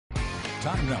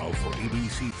Time now for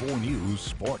ABC4 News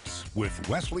Sports with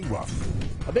Wesley Ruff.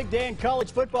 A big day in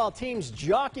college football. Teams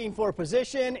jockeying for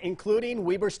position, including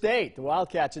Weber State. The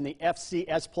Wildcats in the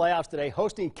FCS playoffs today,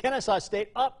 hosting Kennesaw State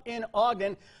up in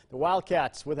Ogden. The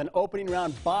Wildcats with an opening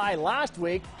round bye last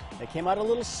week. They came out a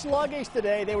little sluggish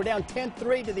today. They were down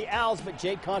 10-3 to the Owls, but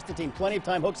Jake Constantine, plenty of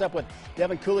time, hooks up with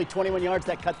Devin Cooley, 21 yards.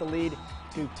 That cut the lead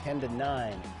to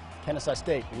 10-9. Kennesaw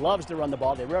State loves to run the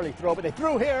ball. They rarely throw, but they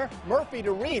threw here. Murphy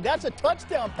to Reed. That's a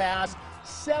touchdown pass.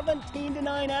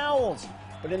 17-9 Owls.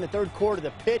 But in the third quarter, the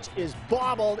pitch is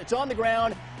bobbled. It's on the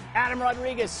ground. Adam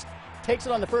Rodriguez takes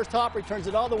it on the first hop, returns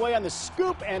it all the way on the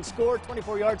scoop, and scored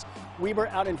 24 yards. Weber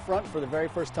out in front for the very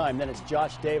first time. Then it's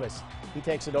Josh Davis. He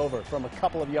takes it over from a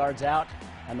couple of yards out,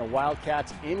 and the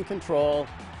Wildcats in control.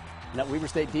 And that Weber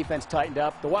State defense tightened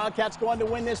up. The Wildcats go on to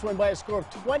win this one by a score of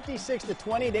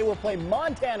 26-20. They will play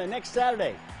Montana next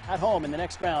Saturday at home in the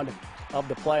next round of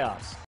the playoffs.